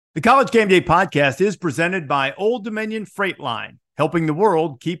The College Game Day podcast is presented by Old Dominion Freight Line, helping the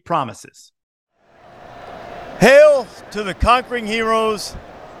world keep promises. Hail to the conquering heroes,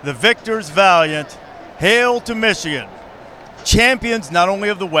 the victors valiant. Hail to Michigan, champions not only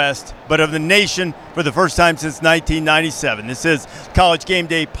of the West, but of the nation for the first time since 1997. This is College Game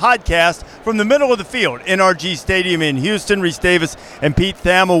Day podcast from the middle of the field, NRG Stadium in Houston. Reese Davis and Pete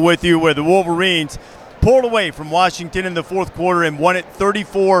Thamel with you, where the Wolverines pulled away from Washington in the fourth quarter and won it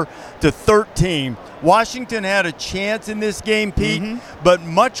 34-13. Washington had a chance in this game, Pete, but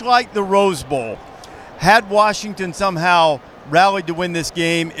much like the Rose Bowl, had Washington somehow rallied to win this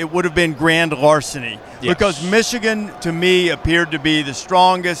game, it would have been grand larceny. Yes. Because Michigan, to me, appeared to be the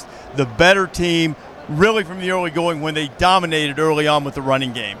strongest, the better team, really from the early going when they dominated early on with the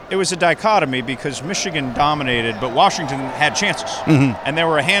running game. It was a dichotomy because Michigan dominated, but Washington had chances. And there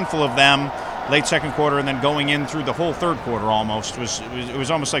were a handful of them late second quarter, and then going in through the whole third quarter almost. It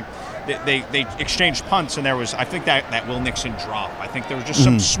was almost like they exchanged punts, and there was, I think, that Will Nixon drop. I think there were just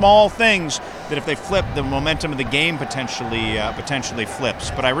some small things that if they flip, the momentum of the game potentially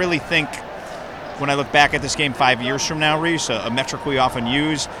flips. But I really think when I look back at this game 5 years from now, Reese, a metric we often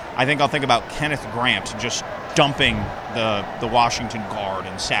use, I think I'll think about Kenneth Grant just dumping the Washington guard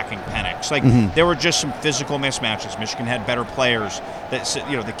and sacking Penix. There were just some physical mismatches. Michigan had better players that,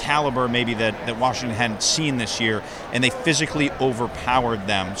 the caliber maybe that Washington hadn't seen this year, and they physically overpowered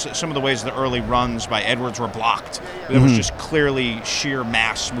them. So some of the ways the early runs by Edwards were blocked. There was just clearly sheer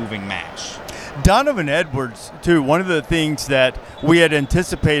moving mass. Donovan Edwards, too, one of the things that we had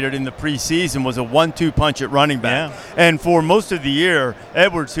anticipated in the preseason was a 1-2 punch at running back. Yeah. And for most of the year,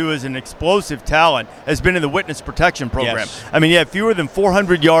 Edwards, who is an explosive talent, has been in the witness protection program. Yes. I mean, he had fewer than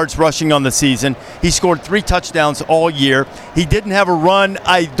 400 yards rushing on the season. He scored 3 touchdowns all year. He didn't have a run,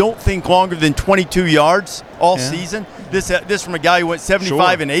 I don't think, longer than 22 yards all season. This from a guy who went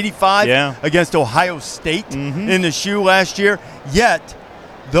 75 and 85 against Ohio State in the shoe last year. Yet,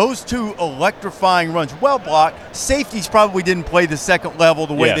 those 2 electrifying runs, well blocked. Safeties probably didn't play the second level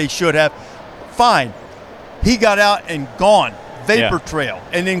the way they should have. Fine. He got out and gone. Vapor trail.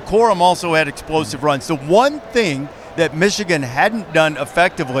 And then Corum also had explosive runs. The one thing that Michigan hadn't done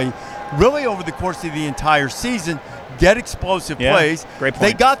effectively really over the course of the entire season, get explosive plays. Great point.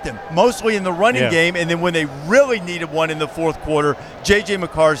 They got them, mostly in the running game, and then when they really needed one in the fourth quarter, J.J.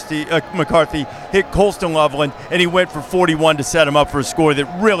 McCarthy hit Colston Loveland, and he went for 41 to set him up for a score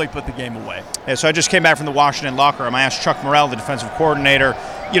that really put the game away. Yeah, so I just came back from the Washington locker room. I asked Chuck Morrell, the defensive coordinator,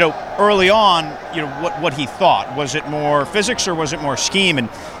 early on, what he thought. Was it more physics or was it more scheme? And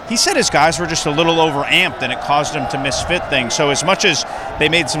he said his guys were just a little overamped and it caused them to misfit things. So as much as they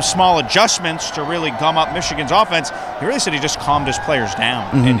made some small adjustments to really gum up Michigan's offense, he really said he just calmed his players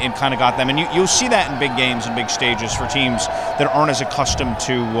down and kind of got them. And you'll see that in big games and big stages for teams that aren't as accustomed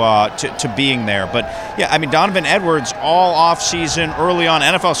to being there. But, Donovan Edwards all offseason, early on,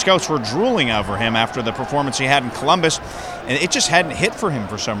 NFL scouts were drooling over him after the performance he had in Columbus. And it just hadn't hit for him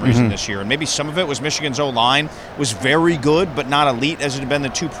for some reason this year. And maybe some of it was Michigan's O-line was very good, but not elite as it had been the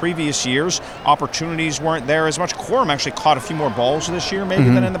 2 previous years. Opportunities weren't there as much. Corum actually caught a few more balls this year maybe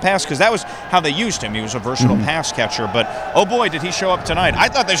than in the past, because that was how they used him. He was a versatile pass catcher. But, oh boy, did he show up tonight. I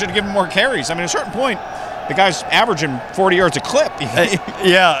thought they should have given him more carries. I mean, at a certain point, the guy's averaging 40 yards a clip.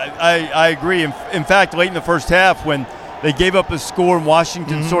 I agree. In fact, late in the first half, when they gave up a score and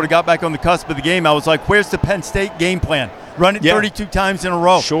Washington sort of got back on the cusp of the game, I was like, where's the Penn State game plan? Run it 32 times in a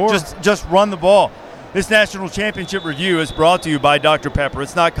row. Sure. Just run the ball. This National Championship Review is brought to you by Dr. Pepper.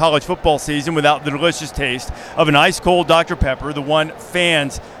 It's not college football season without the delicious taste of an ice-cold Dr. Pepper, the one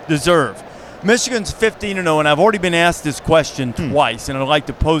fans deserve. Michigan's 15-0, and I've already been asked this question twice, and I'd like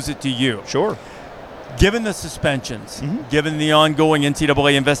to pose it to you. Sure. Given the suspensions, given the ongoing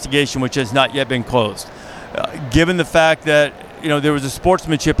NCAA investigation, which has not yet been closed, given the fact that there was a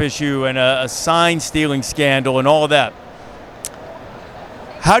sportsmanship issue and a sign-stealing scandal and all of that,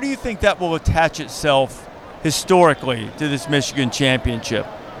 how do you think that will attach itself historically to this Michigan championship?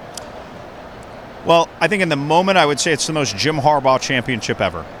 Well, I think in the moment I would say it's the most Jim Harbaugh championship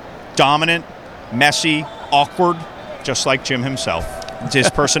ever. Dominant, messy, awkward, just like Jim himself. His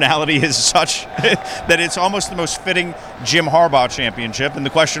personality is such that it's almost the most fitting Jim Harbaugh championship. And the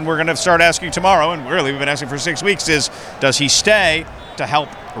question we're going to start asking tomorrow, and really we've been asking for 6 weeks, is does he stay to help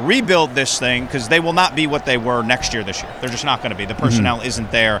rebuild this thing? Because they will not be what they were next year this year. They're just not going to be. The personnel isn't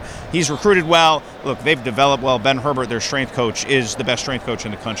there. He's recruited well. Look, they've developed well. Ben Herbert, their strength coach, is the best strength coach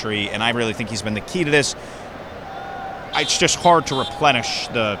in the country, and I really think he's been the key to this. It's just hard to replenish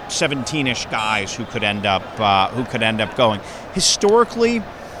the 17-ish guys who could end up going. Historically,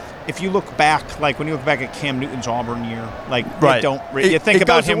 if you look back, like when you look back at Cam Newton's Auburn year, like Right. you think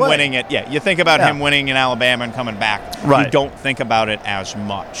about him away. winning it. Yeah, you think about Yeah. him winning in Alabama and coming back. Right. You don't think about it as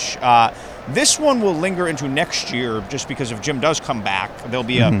much. This one will linger into next year just because if Jim does come back, there'll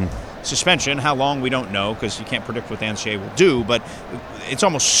be a suspension. How long, we don't know, because you can't predict what the NCAA will do, but it's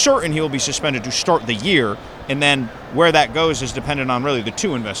almost certain he will be suspended to start the year. And then where that goes is dependent on really the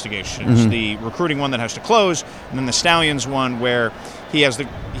two investigations, the recruiting one that has to close, and then the Stallions one where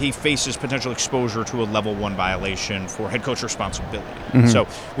he faces potential exposure to a level 1 violation for head coach responsibility. So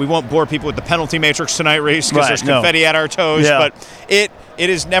we won't bore people with the penalty matrix tonight, Reese, because there's confetti at our toes. Yeah. But it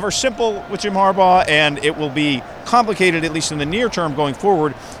is never simple with Jim Harbaugh, and it will be complicated, at least in the near term going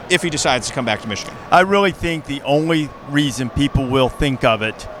forward, if he decides to come back to Michigan. I really think the only reason people will think of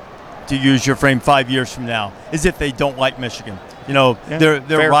it, to use your frame 5 years from now, is if they don't like Michigan.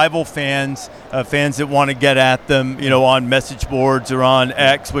 They're rival fans, fans that want to get at them, on message boards or on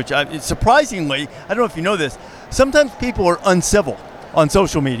X, which surprisingly, I don't know if you know this, sometimes people are uncivil on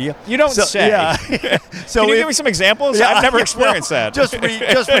social media. You don't say. Yeah. So Can you give me some examples? Yeah, I've never experienced that. Just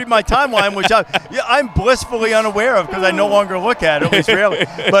read my timeline, which I'm blissfully unaware of because I no longer look at it, at least rarely.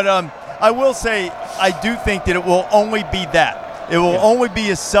 But I will say I do think that it will only be that. It will only be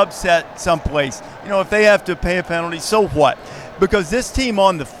a subset someplace. If they have to pay a penalty, so what? Because this team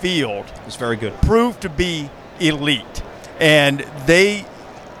on the field is very good. Proved to be elite. And they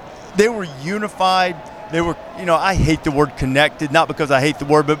were unified. They were, I hate the word connected, not because I hate the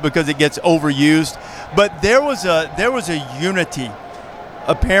word, but because it gets overused. But there was a unity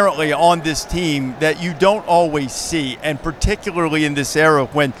apparently on this team that you don't always see, and particularly in this era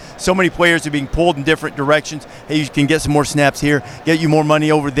when so many players are being pulled in different directions. Hey, you can get some more snaps here, get you more money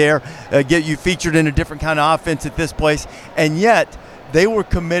over there, get you featured in a different kind of offense at this place, and yet they were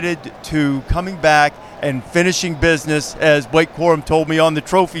committed to coming back and finishing business, as Blake Corum told me on the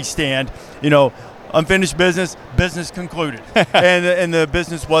trophy stand. Unfinished business concluded. and the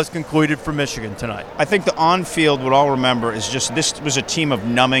business was concluded for Michigan tonight. I think the on-field, what I'll remember is just this was a team of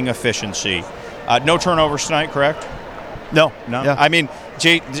numbing efficiency. No turnovers tonight, correct? No. Yeah. I mean,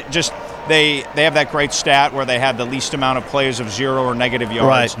 they have that great stat where they had the least amount of plays of 0 or negative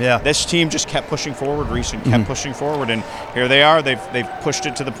yards. Right, yeah. This team just kept pushing forward, Reese, and kept pushing forward, and here they are. They've pushed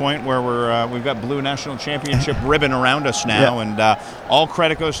it to the point where we've got blue national championship ribbon around us now, and all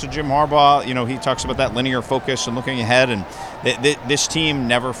credit goes to Jim Harbaugh. He talks about that linear focus and looking ahead, and this team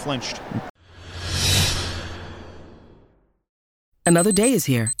never flinched. Another day is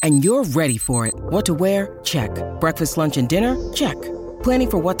here, and you're ready for it. What to wear? Check. Breakfast, lunch, and dinner? Check.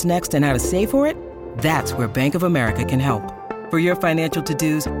 Planning for what's next and how to save for it? That's where Bank of America can help. For your financial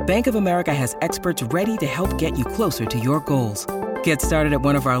to-dos, Bank of America has experts ready to help get you closer to your goals. Get started at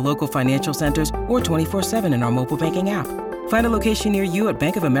one of our local financial centers or 24/7 in our mobile banking app. Find a location near you at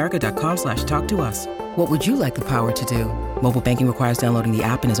bankofamerica.com/talktous. What would you like the power to do? Mobile banking requires downloading the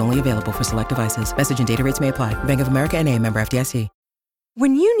app and is only available for select devices. Message and data rates may apply. Bank of America NA, member FDIC.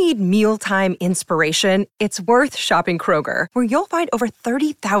 When you need mealtime inspiration, it's worth shopping Kroger, where you'll find over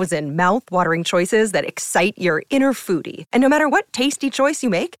 30,000 mouth-watering choices that excite your inner foodie. And no matter what tasty choice you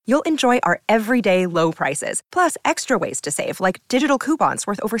make, you'll enjoy our everyday low prices, plus extra ways to save, like digital coupons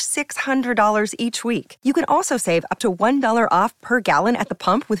worth over $600 each week. You can also save up to $1 off per gallon at the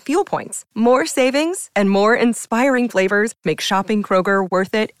pump with fuel points. More savings and more inspiring flavors make shopping Kroger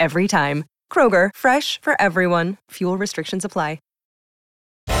worth it every time. Kroger, fresh for everyone. Fuel restrictions apply.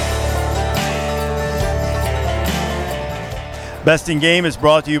 Best in Game is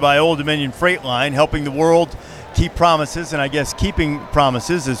brought to you by Old Dominion Freight Line, helping the world keep promises, and I guess keeping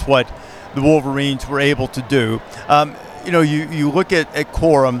promises is what the Wolverines were able to do. You look at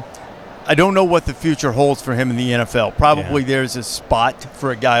Corum, I don't know what the future holds for him in the NFL. Probably there's a spot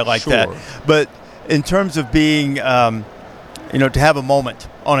for a guy like that. But in terms of being, to have a moment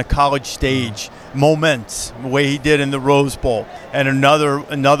on a college stage, moments, the way he did in the Rose Bowl, and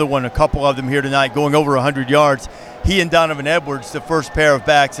another one, a couple of them here tonight, going over 100 yards. He and Donovan Edwards, the first pair of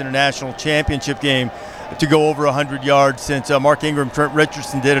backs in a national championship game to go over 100 yards since Mark Ingram, Trent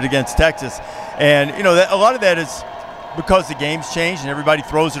Richardson did it against Texas. And, a lot of that is because the game's changed and everybody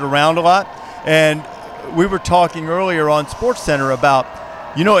throws it around a lot. And we were talking earlier on SportsCenter about,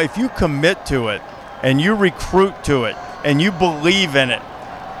 if you commit to it and you recruit to it and you believe in it,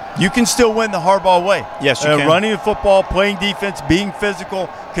 you can still win the Harbaugh way. Yes, you can. Running the football, playing defense, being physical,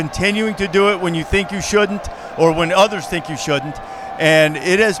 continuing to do it when you think you shouldn't or when others think you shouldn't. And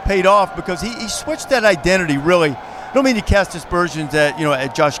it has paid off because he switched that identity really. I don't mean to cast aspersions at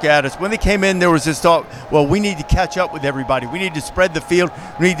Josh Gaddis. When they came in, there was this thought, well, we need to catch up with everybody. We need to spread the field.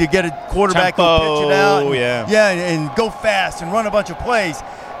 We need to get a quarterback who pitch it out. And go fast and run a bunch of plays.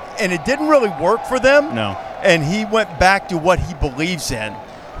 and it didn't really work for them. No. And he went back to what he believes in,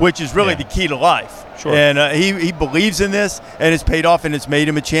 which is really the key to life. Sure. And he believes in this, and it's paid off, and it's made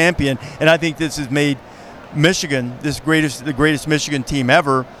him a champion. And I think this has made Michigan the greatest Michigan team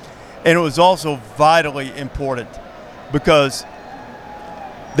ever. And it was also vitally important because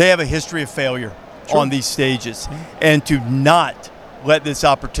they have a history of failure on these stages. And to not let this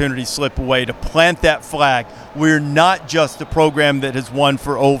opportunity slip away, to plant that flag. We're not just a program that has won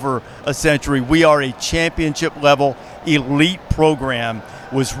for over a century. We are a championship-level elite program.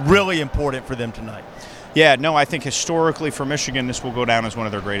 Was really important for them tonight. Yeah, no, I think historically for Michigan, this will go down as one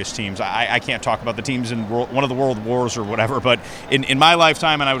of their greatest teams. I can't talk about the teams in one of the world wars or whatever, but in my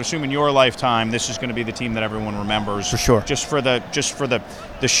lifetime, and I would assume in your lifetime, this is going to be the team that everyone remembers. For sure. Just for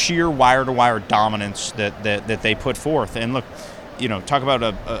the sheer wire-to-wire dominance that they put forth. And look, talk about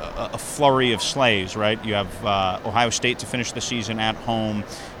a flurry of sleighs, right? You have Ohio State to finish the season at home.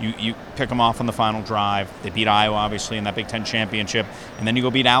 You pick them off on the final drive. They beat Iowa, obviously, in that Big Ten championship. And then you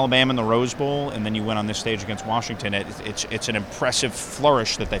go beat Alabama in the Rose Bowl, and then you win on this stage against Washington. It's an impressive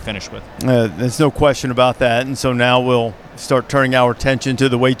flourish that they finished with. There's no question about that. And so now we'll start turning our attention to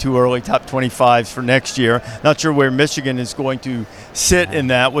the way too early top 25s for next year. Not sure where Michigan is going to sit in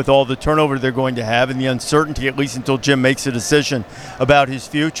that with all the turnover they're going to have and the uncertainty, at least until Jim makes a decision about his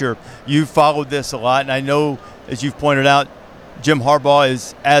future. You've followed this a lot, and I know, as you've pointed out, Jim Harbaugh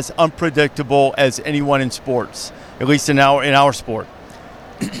is as unpredictable as anyone in sports, at least in our sport.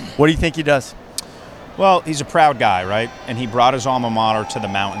 What do you think he does? Well, he's a proud guy, right? And he brought his alma mater to the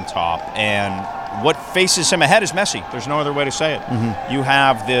mountaintop. And what faces him ahead is messy. There's no other way to say it. Mm-hmm. You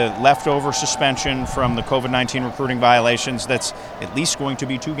have the leftover suspension from the COVID-19 recruiting violations that's at least going to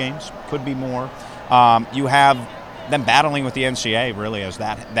be 2 games, could be more. You have them battling with the NCAA, really, as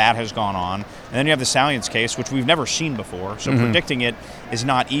that has gone on. And then you have the Salience case, which we've never seen before. So predicting it is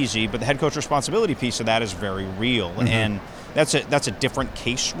not easy, but the head coach responsibility piece of that is very real. Mm-hmm. And that's a different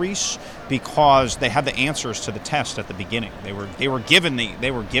case, Reese, because they had the answers to the test at the beginning. They were given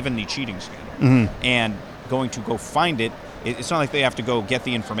the cheating scandal, and going to go find it. It's not like they have to go get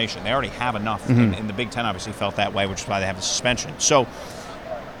the information. They already have enough. And the Big Ten obviously felt that way, which is why they have the suspension. So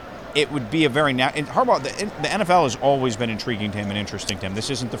it would be a very and Harbaugh. The NFL has always been intriguing to him and interesting to him. This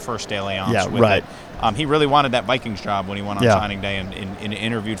isn't the first dalliance with it. He really wanted that Vikings job when he went on signing day and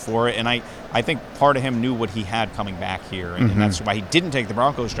interviewed for it. And I think part of him knew what he had coming back here, and that's why he didn't take the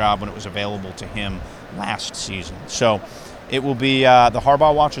Broncos job when it was available to him last season. So it will be the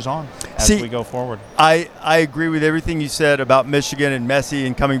Harbaugh watch is on as we go forward. I agree with everything you said about Michigan and Messi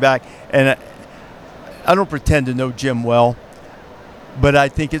and coming back. And I don't pretend to know Jim well, but I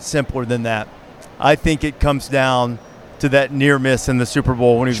think it's simpler than that. I think it comes down to that near miss in the Super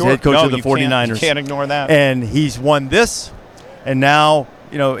Bowl when he was head coach of the 49ers. You can't ignore that. And he's won this, and now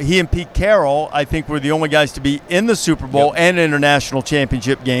he and Pete Carroll, I think, were the only guys to be in the Super Bowl and international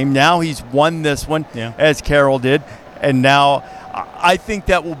championship game. Now he's won this one, as Carroll did, and now I think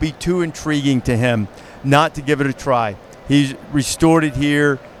that will be too intriguing to him not to give it a try. He's restored it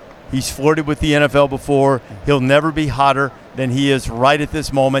here. He's flirted with the NFL before. He'll never be hotter than he is right at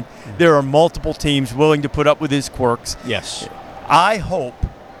this moment. There are multiple teams willing to put up with his quirks. Yes. I hope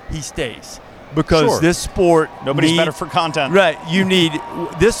he stays because this sport nobody's better for content. Right.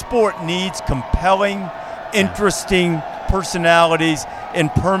 This sport needs compelling, interesting personalities in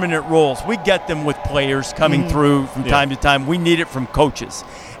permanent roles. We get them with players coming through from time to time. We need it from coaches.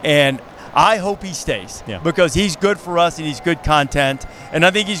 And I hope he stays because he's good for us and he's good content. And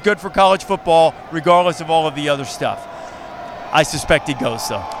I think he's good for college football regardless of all of the other stuff. I suspect he goes,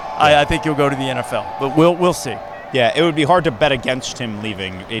 though. I think he'll go to the NFL, but we'll see. Yeah, it would be hard to bet against him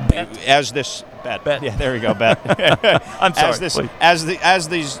leaving. Bet. Yeah, there we go. Bet. I'm sorry. As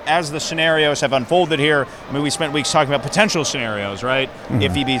the scenarios have unfolded here, I mean, we spent weeks talking about potential scenarios, right?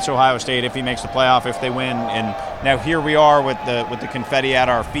 If he beats Ohio State, if he makes the playoff, if they win, and now here we are with the confetti at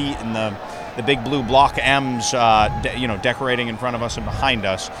our feet and the big blue block M's, decorating in front of us and behind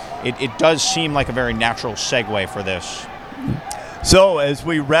us. It does seem like a very natural segue for this. So as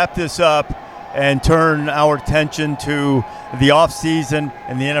we wrap this up and turn our attention to the offseason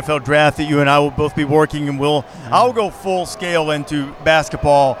and the NFL draft that you and I will both be working, and I'll go full scale into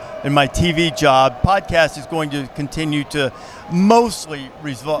basketball in my TV job. Podcast is going to continue to mostly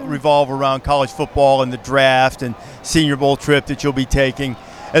revolve around college football and the draft and Senior Bowl trip that you'll be taking.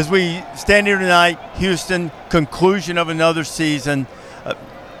 As we stand here tonight, Houston, conclusion of another season.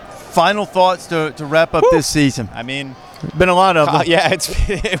 Final thoughts to wrap up this season. I mean, Been a lot of them. Yeah,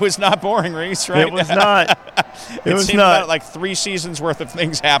 it was not boring, Reese, right? It was not. It seemed about like 3 seasons worth of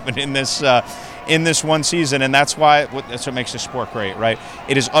things happened in this one season, and that's what makes this sport great, right?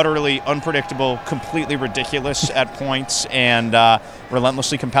 It is utterly unpredictable, completely ridiculous at points, and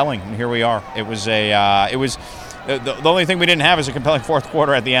relentlessly compelling. And here we are. It was the only thing we didn't have is a compelling fourth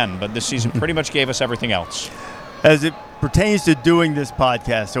quarter at the end, but this season pretty much gave us everything else. As it pertains to doing this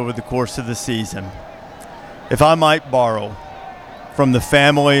podcast over the course of the season, if I might borrow from the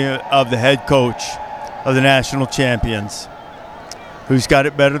family of the head coach of the national champions, who's got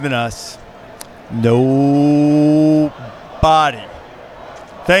it better than us? Nobody.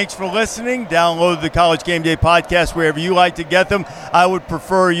 Thanks for listening. Download the College Game Day podcast wherever you like to get them. I would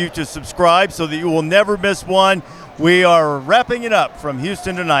prefer you to subscribe so that you will never miss one. We are wrapping it up from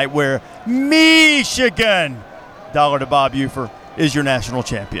Houston tonight, where Michigan, dollar to Bob Ufer, is your national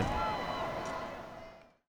champion.